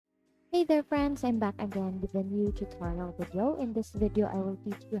Hey there friends, I'm back again with a new tutorial video. In this video, I will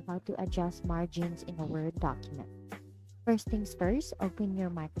teach you how to adjust margins in a Word document. First things first, open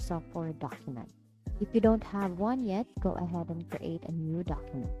your Microsoft Word document. If you don't have one yet, go ahead and create a new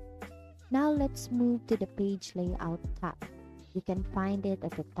document. Now let's move to the page layout tab. You can find it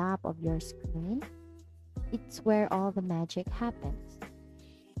at the top of your screen. It's where all the magic happens.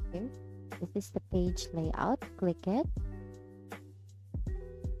 Okay? This is the page layout. Click it.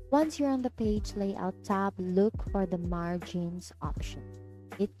 Once you're on the page layout tab, look for the margins option.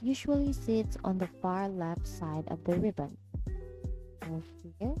 It usually sits on the far left side of the ribbon.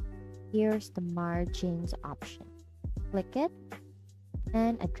 So here's the margins option. Click it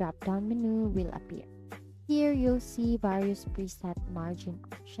and a drop-down menu will appear. Here you'll see various preset margin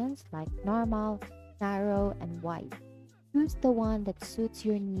options like normal, narrow, and wide. Choose the one that suits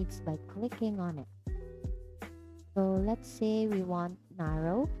your needs by clicking on it. So let's say we want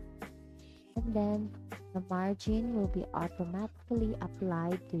narrow, and then the margin will be automatically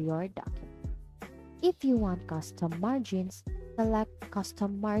applied to your document. If you want custom margins, select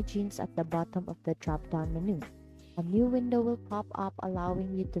custom margins at the bottom of the drop-down menu. A new window will pop up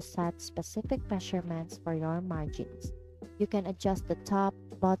allowing you to set specific measurements for your margins. You can adjust the top,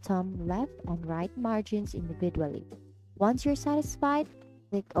 bottom, left, and right margins individually. Once you're satisfied,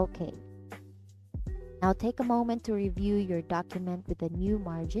 click OK. Now take a moment to review your document with the new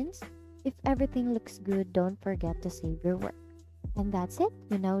margins. If everything looks good, don't forget to save your work. And that's it.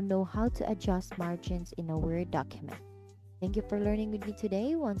 You now know how to adjust margins in a Word document. Thank you for learning with me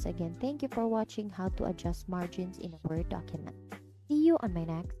today. Once again, thank you for watching how to adjust margins in a Word document. See you on my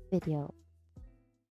next video.